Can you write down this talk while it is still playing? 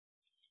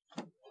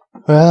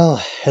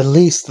Well, at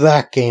least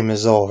that game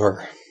is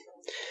over.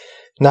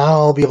 Now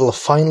I'll be able to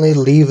finally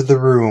leave the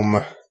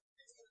room.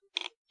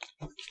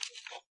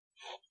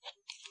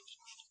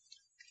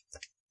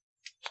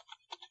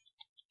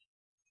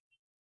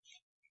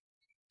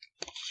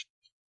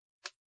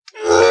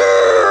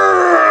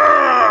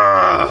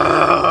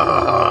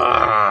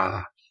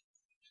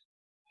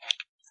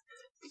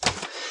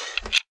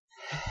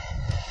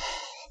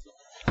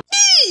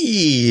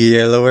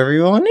 Hello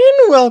everyone,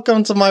 and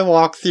welcome to my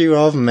walkthrough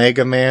of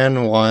Mega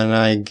Man 1,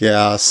 I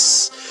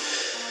guess.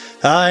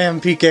 I am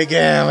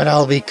PkGam, and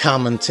I'll be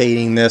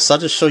commentating this. I'll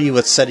just show you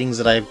what settings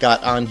that I've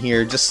got on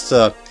here, just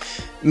to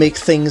make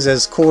things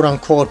as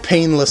quote-unquote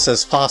painless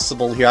as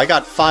possible here. I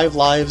got 5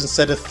 lives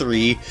instead of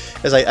 3,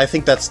 as I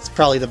think that's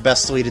probably the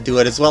best way to do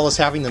it, as well as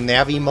having the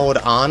Navi mode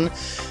on,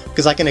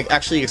 because I can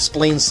actually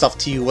explain stuff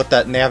to you what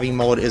that Navi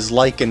mode is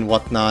like and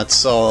whatnot.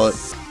 So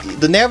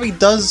the Navi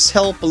does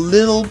help a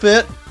little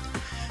bit,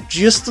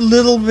 just a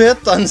little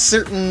bit, on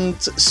certain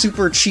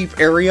super cheap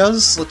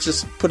areas, let's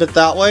just put it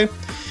that way.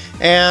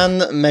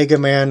 And Mega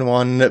Man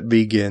 1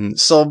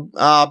 begins. So,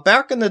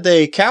 back in the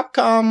day,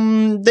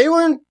 Capcom, they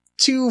weren't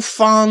too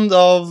fond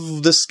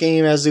of this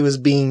game as it was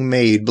being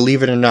made,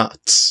 believe it or not.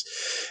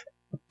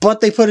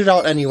 But they put it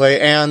out anyway,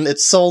 and it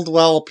sold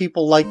well,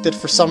 people liked it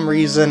for some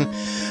reason.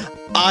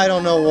 I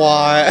don't know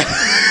why.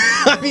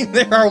 I mean,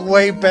 there are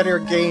way better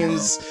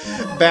games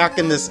back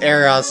in this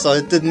era, so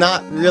it did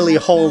not really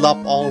hold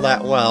up all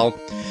that well.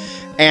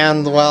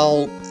 And,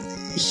 well,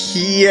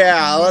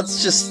 yeah,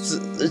 let's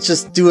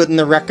just do it in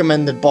the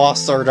recommended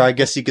boss order, I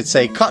guess you could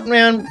say.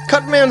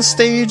 Cutman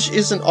stage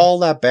isn't all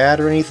that bad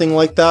or anything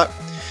like that,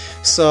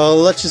 so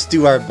let's just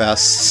do our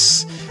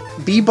best.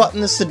 B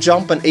button is to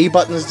jump and A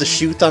button is to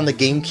shoot on the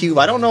Gamecube.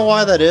 I don't know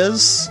why that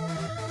is.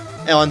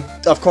 And,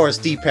 of course,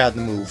 D-pad to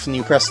move, and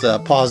you press the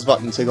pause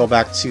button to go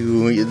back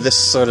to this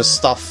sort of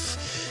stuff.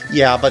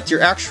 Yeah, but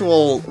your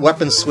actual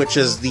weapon switch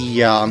is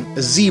the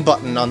Z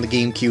button on the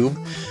Gamecube.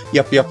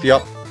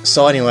 Yup.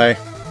 So anyway,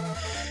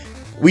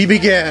 we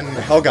begin.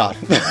 Oh god.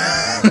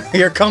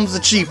 Here comes the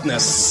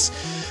cheapness.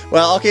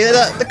 Well, okay,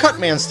 the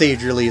Cutman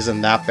stage really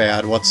isn't that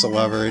bad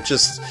whatsoever. It's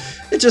just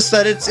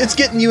that it's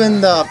getting you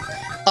in the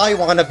I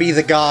wanna be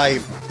the guy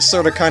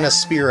sort of kind of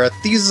spirit.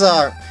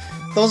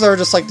 Those are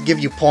just like to give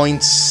you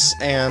points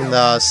and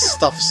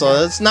stuff,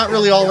 so it's not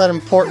really all that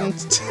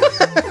important.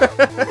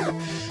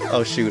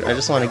 Oh shoot, I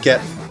just want to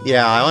get...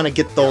 yeah, I want to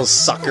get those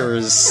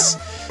suckers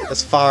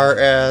as far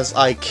as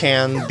I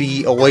can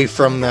be away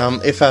from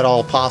them, if at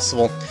all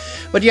possible.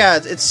 But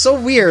yeah, it's so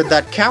weird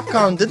that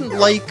Capcom didn't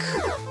like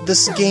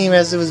this game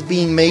as it was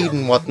being made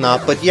and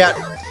whatnot, but yet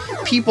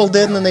people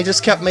did, and they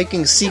just kept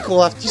making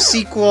sequel after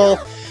sequel,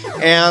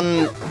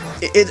 and...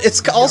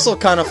 It's also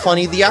kind of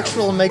funny, the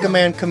actual Mega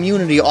Man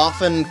community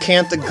often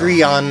can't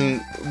agree on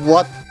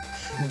what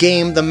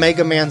game the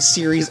Mega Man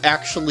series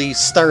actually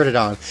started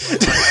on.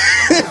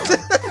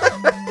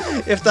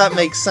 If that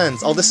makes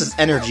sense. Oh, this is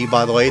energy,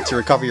 by the way, to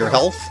recover your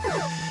health.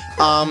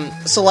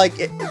 So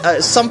like,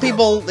 some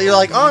people, they're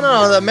like, oh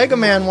no, the Mega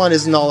Man 1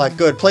 isn't all that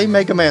good, play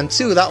Mega Man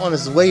 2, that one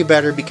is way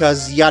better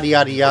because yada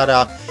yada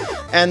yada.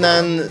 And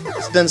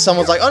then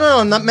someone's like,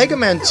 oh no, Mega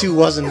Man 2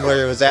 wasn't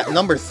where it was at,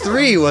 number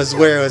 3 was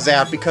where it was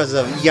at because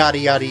of yada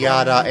yada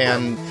yada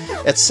and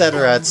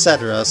etc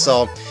etc.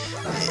 So,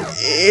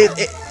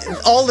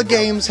 all the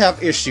games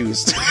have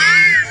issues.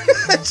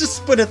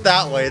 Just put it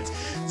that way.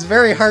 It's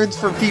very hard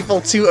for people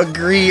to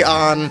agree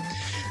on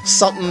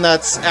something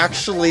that's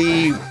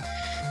actually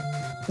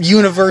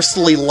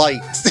universally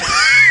liked.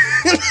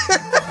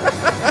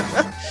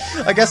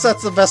 I guess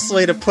that's the best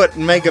way to put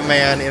Mega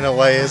Man in a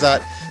way, is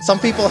that some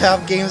people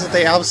have games that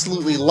they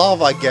absolutely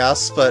love, I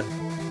guess, but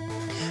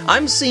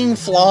I'm seeing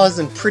flaws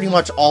in pretty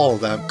much all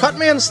of them.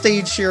 Cutman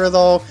stage here,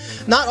 though,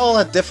 not all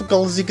that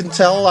difficult, as you can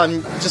tell.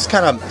 I'm just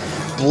kind of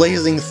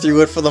blazing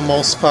through it for the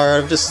most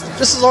part. Just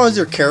as long as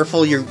you're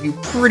careful, you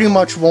pretty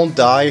much won't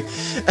die.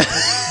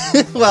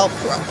 Well,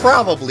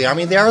 probably. I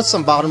mean, there are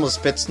some bottomless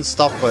pits and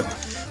stuff, but...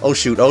 oh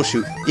shoot.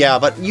 Yeah,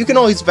 but you can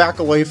always back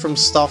away from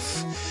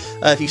stuff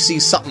if you see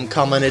something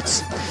coming.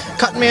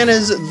 Cutman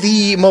is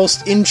the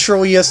most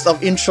introiest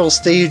of intro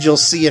stage you'll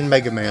see in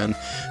Mega Man.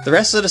 The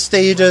rest of the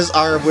stages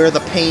are where the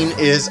pain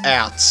is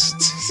at.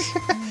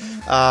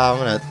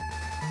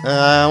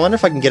 I wonder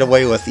if I can get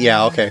away with...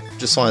 yeah, okay.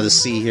 Just wanted to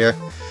see here.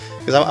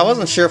 Because I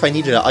wasn't sure if I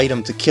needed an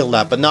item to kill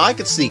that, but no, I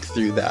can sneak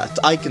through that.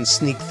 I can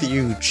sneak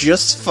through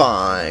just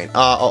fine.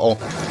 Uh-oh.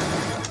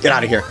 Get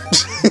out of here.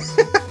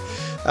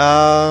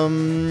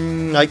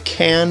 I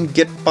can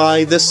get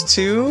by this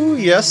too.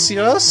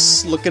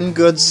 Yes. Looking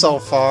good so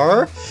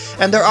far.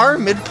 And there are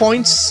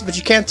midpoints, but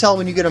you can't tell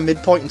when you get a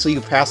midpoint until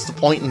you pass the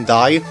point and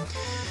die.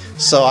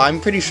 So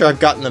I'm pretty sure I've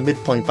gotten a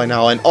midpoint by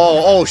now, and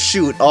oh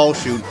shoot. Oh,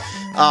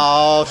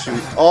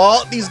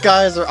 these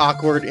guys are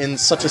awkward in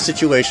such a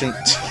situation.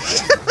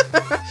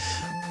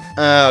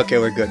 Okay,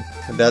 we're good.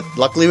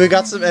 Luckily we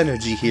got some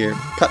energy here.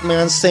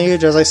 Cutman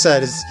stage, as I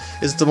said,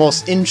 is the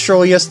most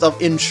introiest of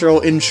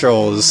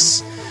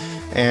intros.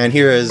 And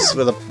here is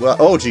where the...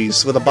 oh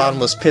geez, where the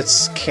bottomless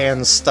pits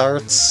can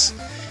start.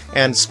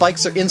 And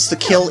spikes are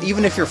insta-kill,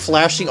 even if you're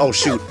flashing... Oh,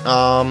 shoot.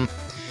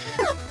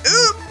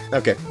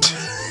 Okay.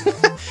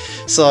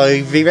 So,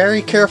 be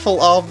very careful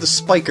of the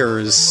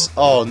spikers.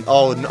 Oh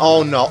no,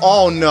 oh no,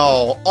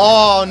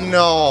 oh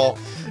no!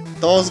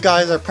 Those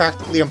guys are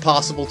practically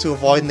impossible to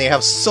avoid, and they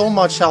have so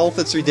much health,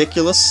 it's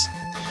ridiculous.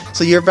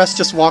 So you're best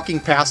just walking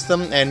past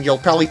them, and you'll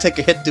probably take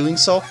a hit doing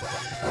so.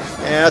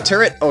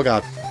 Turret! Oh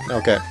god.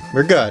 Okay,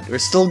 we're good. We're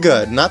still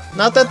good. Not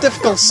that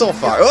difficult so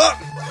far. Oh!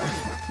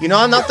 You know,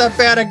 I'm not that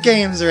bad at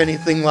games or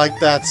anything like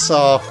that,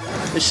 so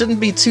there shouldn't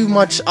be too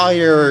much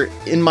ire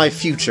in my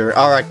future.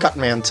 Alright,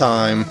 Cutman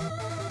time.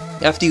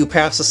 After you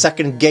pass the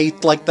second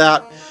gate like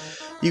that,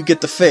 you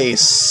get to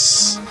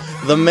face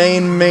the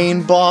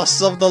main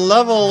boss of the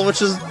level,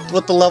 which is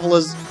what the level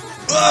is.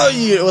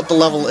 What the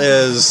level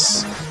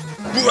is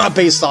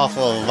based off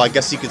of, I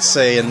guess you could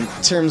say, in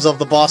terms of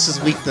the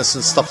boss's weakness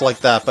and stuff like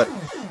that. But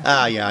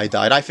yeah, I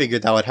died. I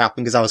figured that would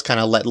happen because I was kind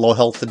of low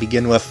health to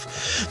begin with.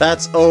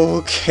 That's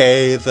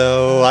okay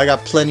though. I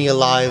got plenty of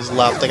lives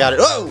left. I got it.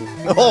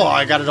 Oh,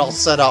 I got it all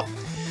set up.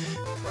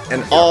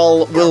 And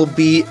all will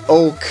be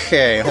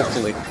okay,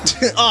 hopefully.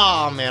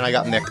 Aw, oh, man, I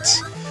got nicked.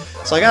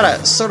 So I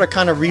gotta sort of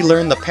kind of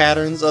relearn the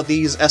patterns of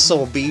these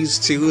SOBs,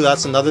 too.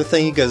 That's another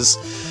thing, because,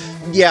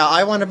 yeah,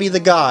 I want to be the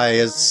guy.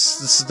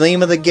 It's the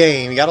name of the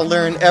game. You gotta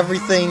learn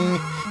everything,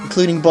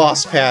 including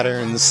boss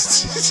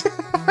patterns.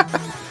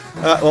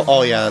 Well,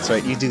 oh, yeah, that's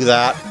right. You do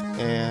that,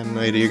 and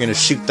wait, you're gonna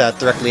shoot that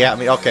directly at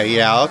me. Okay,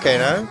 yeah, okay,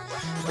 now.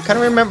 I kind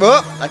of remember.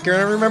 Oh, I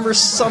can remember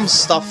some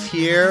stuff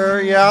here.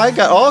 Yeah, I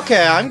got.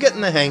 Okay, I'm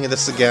getting the hang of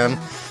this again.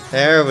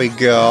 There we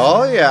go.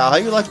 Oh, yeah, how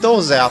you like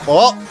those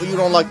apples? Oh, you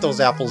don't like those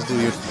apples, do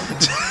you?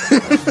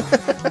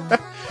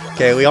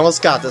 Okay, we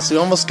almost got this. We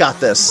almost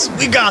got this.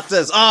 We got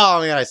this.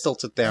 Oh man, I still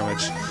took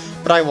damage,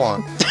 but I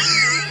won.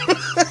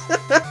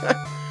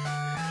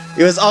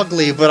 It was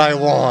ugly, but I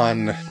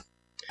won.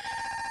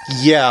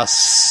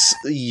 Yes,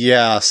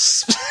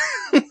 yes.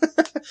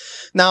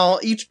 Now,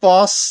 each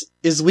boss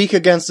is weak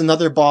against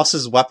another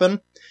boss's weapon.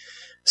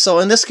 So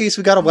in this case,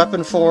 we got a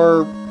weapon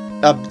for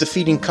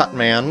defeating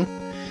Cutman.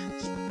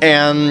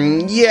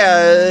 And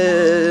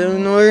yeah,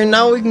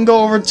 now we can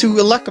go over to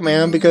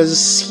Elecman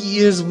because he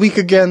is weak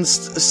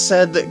against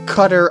said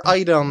cutter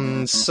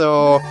item.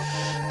 So,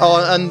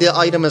 oh, and the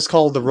item is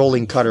called the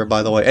rolling cutter,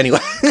 by the way. Anyway.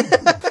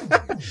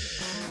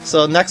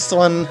 So next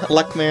one,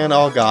 Elecman,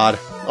 oh god.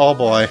 Oh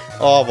boy,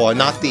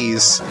 not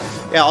these.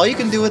 Yeah, all you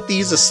can do with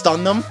these is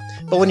stun them.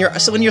 But when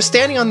you're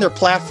standing on their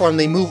platform,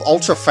 they move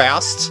ultra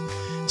fast.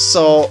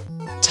 So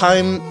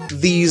time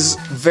these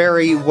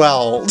very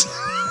well.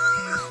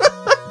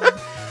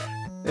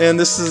 And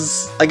this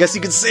is, I guess you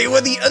could say, where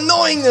the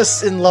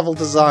annoyingness in level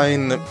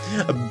design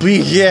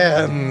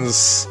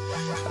begins.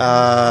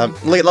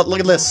 Look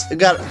at this. We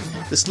got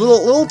this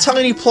little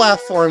tiny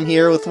platform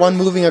here with one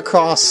moving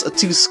across a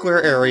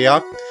 2-square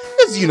area.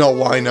 Because you know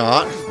why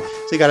not.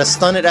 So you gotta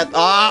stun it at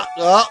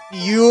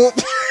you.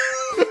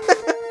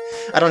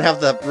 I don't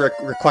have the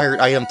required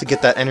item to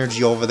get that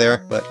energy over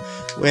there, but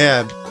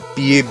yeah,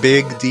 be a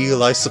big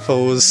deal, I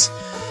suppose.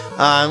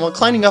 And while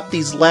climbing up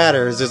these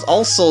ladders, there's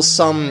also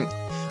some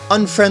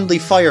unfriendly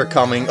fire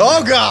coming.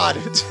 Oh god!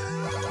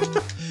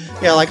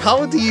 Yeah, like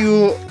how do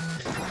you...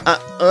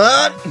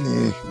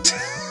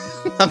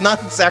 I'm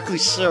not exactly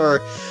sure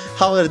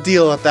how to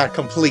deal with that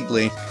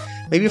completely.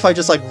 Maybe if I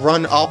just like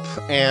run up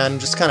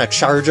and just kind of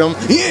charge them.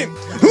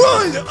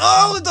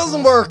 Oh, it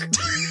doesn't work!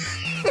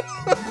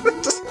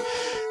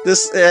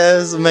 This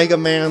is Mega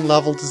Man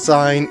level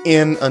design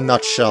in a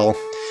nutshell.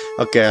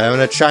 Okay, I'm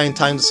gonna try and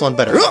time this one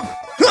better. No!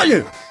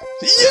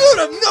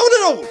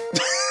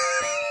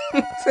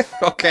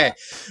 Okay,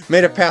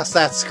 made it past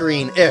that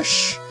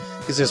screen-ish.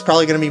 Because there's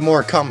probably gonna be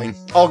more coming.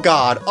 Oh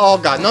god,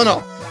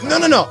 no.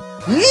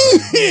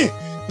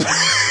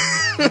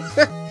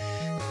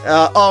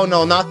 Oh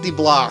no, not the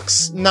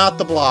blocks. Not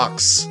the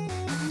blocks.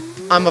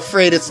 I'm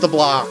afraid it's the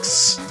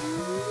blocks.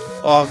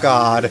 Oh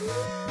god.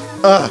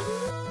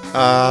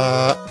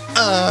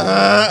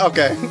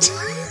 Okay.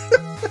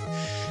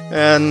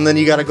 And then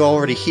you gotta go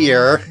over to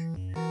here.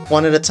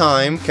 One at a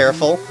time.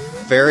 Careful.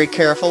 Very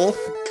careful.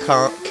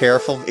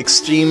 Careful.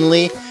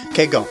 Extremely.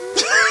 Okay, go.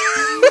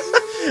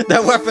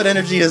 That weapon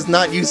energy is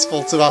not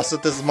useful to us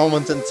at this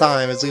moment in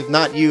time, as we've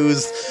not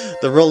used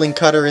the rolling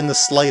cutter in the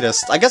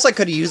slightest. I guess I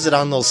could use it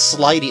on those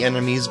slidey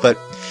enemies, but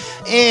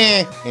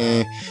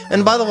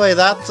And by the way,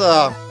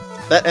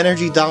 that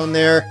energy down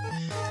there,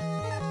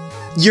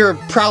 you're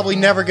probably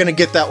never gonna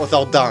get that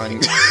without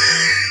dying.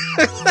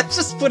 Let's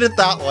just put it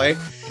that way.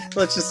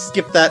 Let's just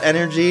skip that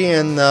energy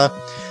and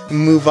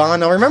move on.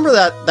 Now remember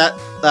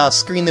that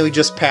screen that we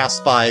just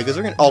passed by, because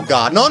we're gonna... Oh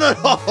god, no!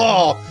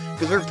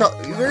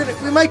 Because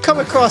we might come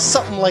across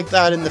something like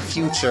that in the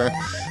future.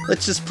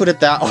 Let's just put it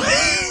that way.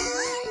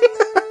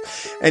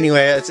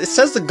 Anyway, it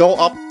says to go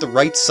up the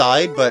right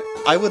side, but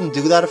I wouldn't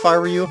do that if I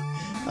were you.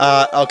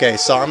 Okay,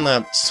 so I'm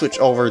gonna switch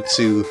over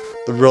to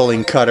the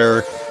rolling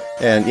cutter,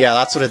 and yeah,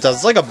 that's what it does.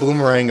 It's like a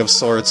boomerang of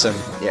sorts, and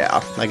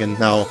yeah, I can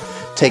now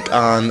take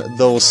on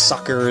those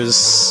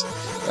suckers.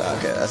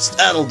 Okay,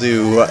 that'll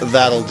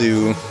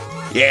do.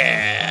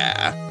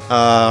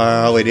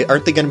 Yeah! Wait,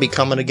 aren't they gonna be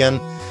coming again?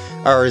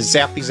 Our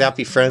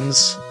zappy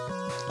friends?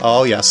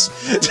 Oh, yes.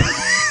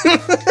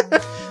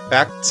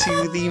 Back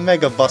to the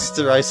Mega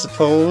Buster, I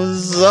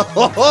suppose.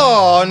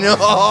 Oh,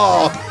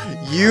 no!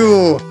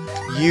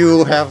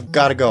 You have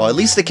gotta go. At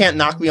least they can't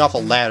knock me off a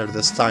ladder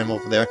this time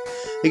over there.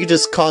 They could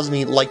just cause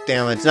me light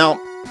damage. Now,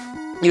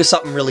 here's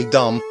something really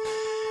dumb.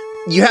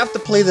 You have to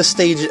play the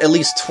stage at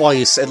least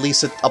twice, at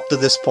least up to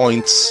this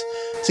point,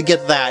 to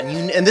get that.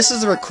 And this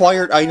is a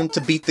required item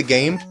to beat the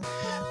game,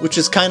 which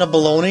is kind of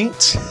baloney.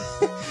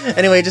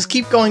 Anyway, just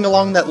keep going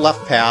along that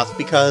left path,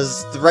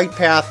 because the right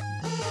path,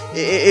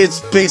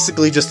 it's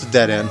basically just a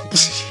dead end.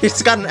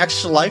 It's got an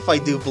extra life, I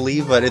do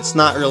believe, but it's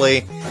not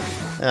really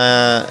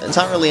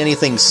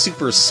anything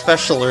super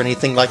special or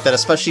anything like that,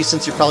 especially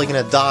since you're probably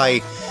gonna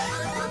die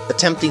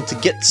attempting to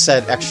get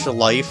said extra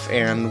life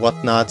and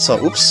whatnot.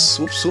 So, oops,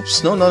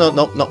 no,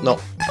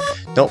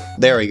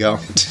 there we go.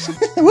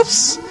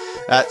 Whoops,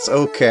 that's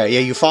okay.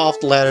 Yeah, you fall off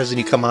the ladders and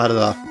you come out of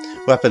the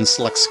weapon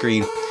select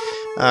screen.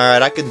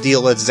 Alright, I can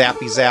deal with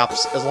zappy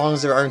zaps as long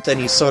as there aren't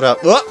any sort of...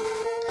 I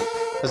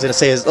was gonna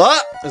say is...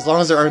 as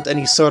long as there aren't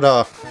any sort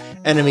of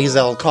enemies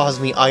that'll cause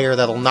me ire,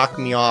 that'll knock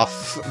me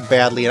off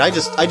badly. And I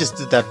just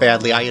did that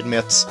badly, I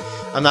admit.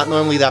 I'm not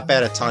normally that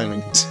bad at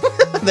timing.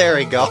 There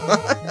we go.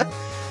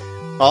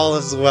 All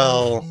is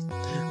well.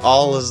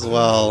 All is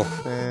well.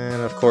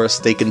 And of course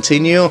they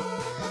continue.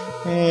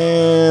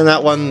 And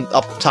that one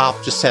up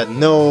top just had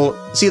no...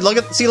 See, look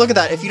at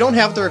that. If you don't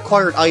have the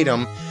required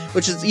item,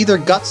 which is either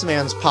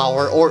Gutsman's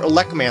power or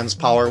Elecman's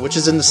power, which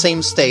is in the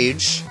same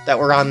stage that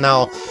we're on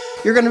now,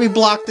 you're going to be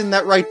blocked in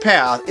that right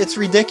path. It's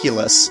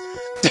ridiculous.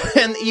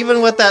 And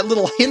even with that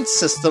little hint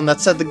system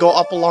that said to go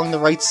up along the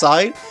right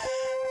side,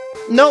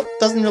 nope,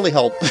 doesn't really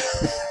help.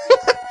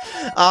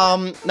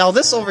 Now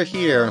this over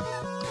here,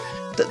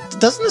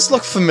 doesn't this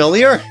look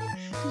familiar?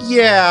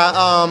 Yeah,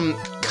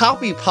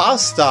 copy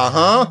pasta,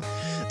 huh?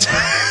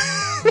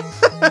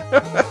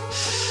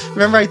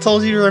 Remember I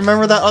told you to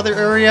remember that other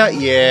area?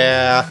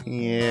 Yeah.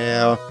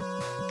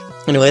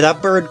 Anyway,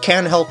 that bird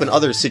can help in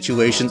other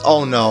situations.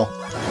 Oh no.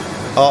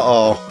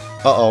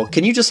 Uh-oh.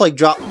 Can you just, like,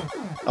 drop...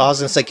 I was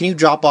gonna say, can you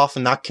drop off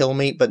and not kill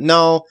me? But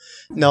no,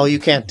 you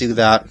can't do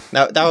that.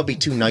 That would be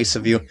too nice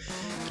of you.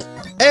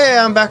 Hey,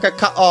 I'm back at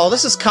oh,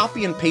 this is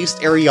copy and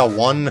paste area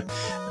 1.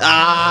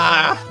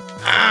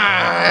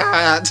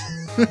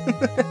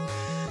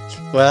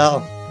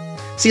 Well,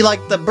 see,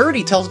 like, the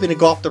birdie tells me to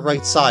go off the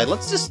right side.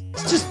 Let's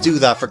just do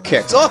that for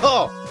kicks.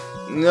 Oh!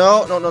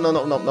 No.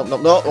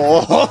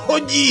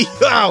 Oh,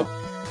 yeah!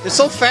 They're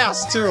so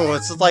fast, too.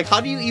 It's like, how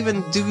do you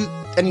even do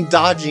any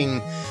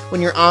dodging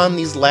when you're on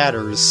these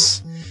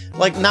ladders?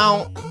 Like,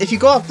 now, if you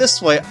go up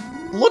this way,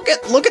 look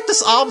at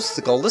this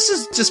obstacle. This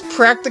is just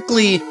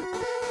practically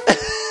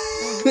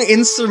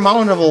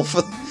insurmountable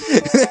for...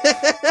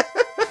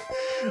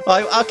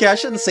 Okay, I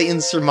shouldn't say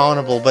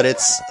insurmountable, but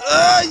it's...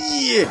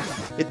 yeah!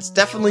 It's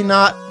definitely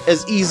not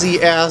as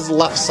easy as the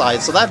left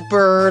side, so that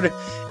bird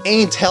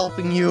ain't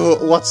helping you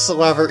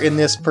whatsoever in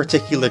this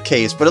particular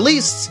case. But at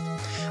least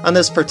on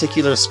this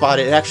particular spot,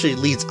 it actually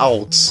leads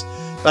out.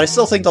 But I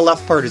still think the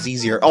left part is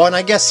easier. Oh, and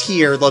I guess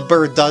here, the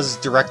bird does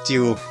direct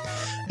you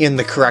in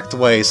the correct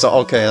way, so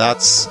okay,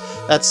 that's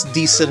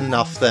decent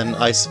enough then,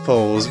 I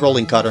suppose.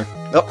 Rolling cutter.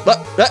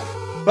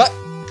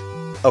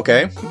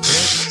 Okay.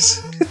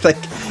 Like,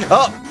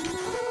 oh!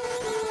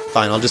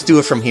 Fine, I'll just do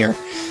it from here.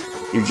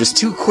 You're just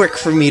too quick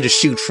for me to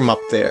shoot from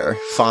up there.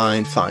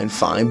 Fine.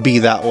 Be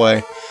that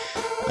way.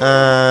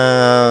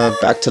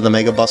 Back to the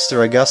Mega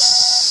Buster, I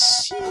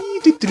guess.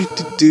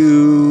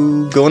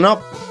 Going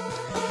up.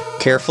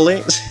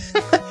 Carefully.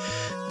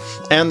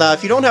 And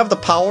if you don't have the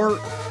power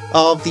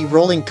of the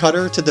rolling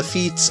cutter to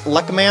defeat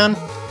Elecman,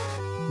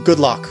 good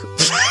luck.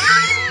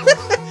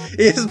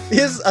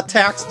 His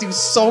attacks do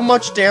so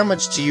much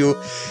damage to you,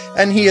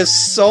 and he is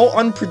so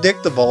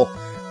unpredictable.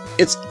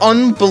 It's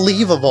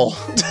unbelievable.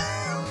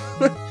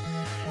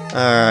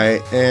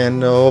 Alright,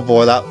 and oh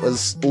boy, that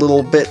was a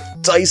little bit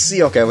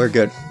dicey. Okay, we're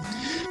good.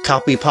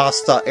 Copy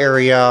pasta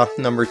area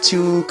number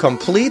 2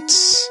 complete.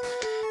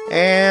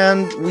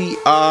 And we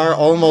are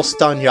almost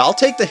done here. I'll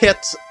take the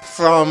hit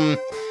from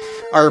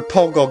our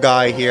pogo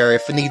guy here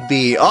if need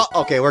be. Oh,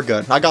 okay, we're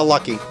good. I got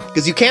lucky.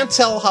 Because you can't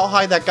tell how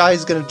high that guy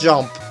is going to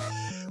jump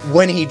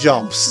when he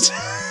jumps.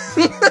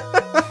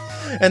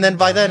 And then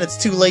by then it's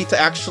too late to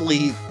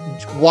actually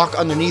walk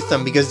underneath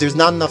them because there's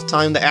not enough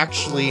time to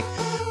actually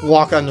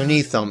walk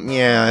underneath them.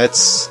 Yeah,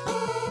 it's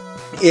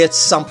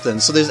something.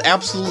 So there's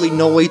absolutely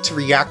no way to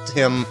react to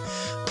him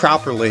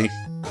properly.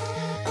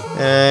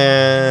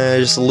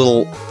 Just a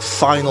little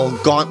final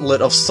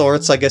gauntlet of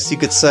sorts, I guess you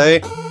could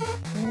say.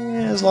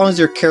 As long as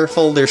you're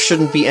careful, there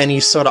shouldn't be any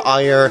sort of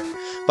ire.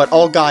 But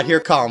oh god, here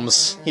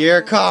comes.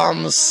 Here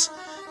comes.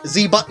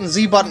 Z button.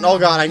 Oh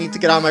god, I need to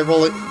get on my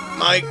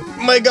my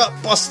Mega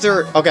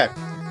Buster. Okay,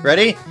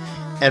 ready?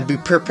 And be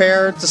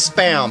prepared to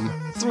spam.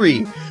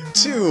 3,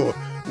 2,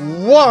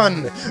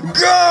 1, go!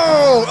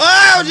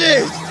 Oh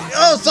jeez!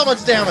 Oh, so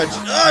much damage!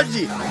 Oh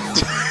gee!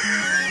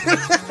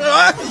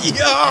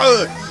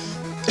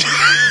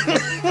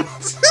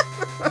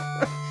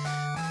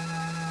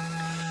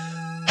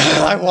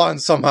 I won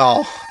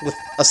somehow, with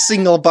a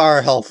single bar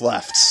of health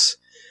left.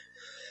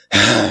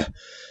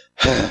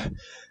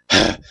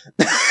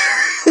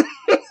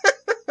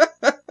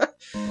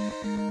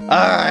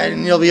 Alright,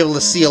 and you'll be able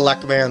to see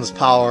Elecman's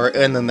power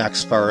in the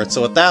next part.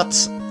 So with that,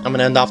 I'm going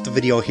to end off the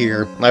video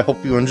here. I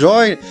hope you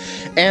enjoyed,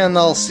 and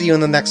I'll see you in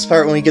the next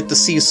part when we get to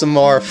see some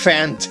more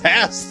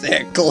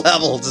fantastic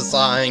level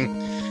design.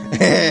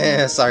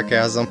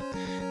 Sarcasm.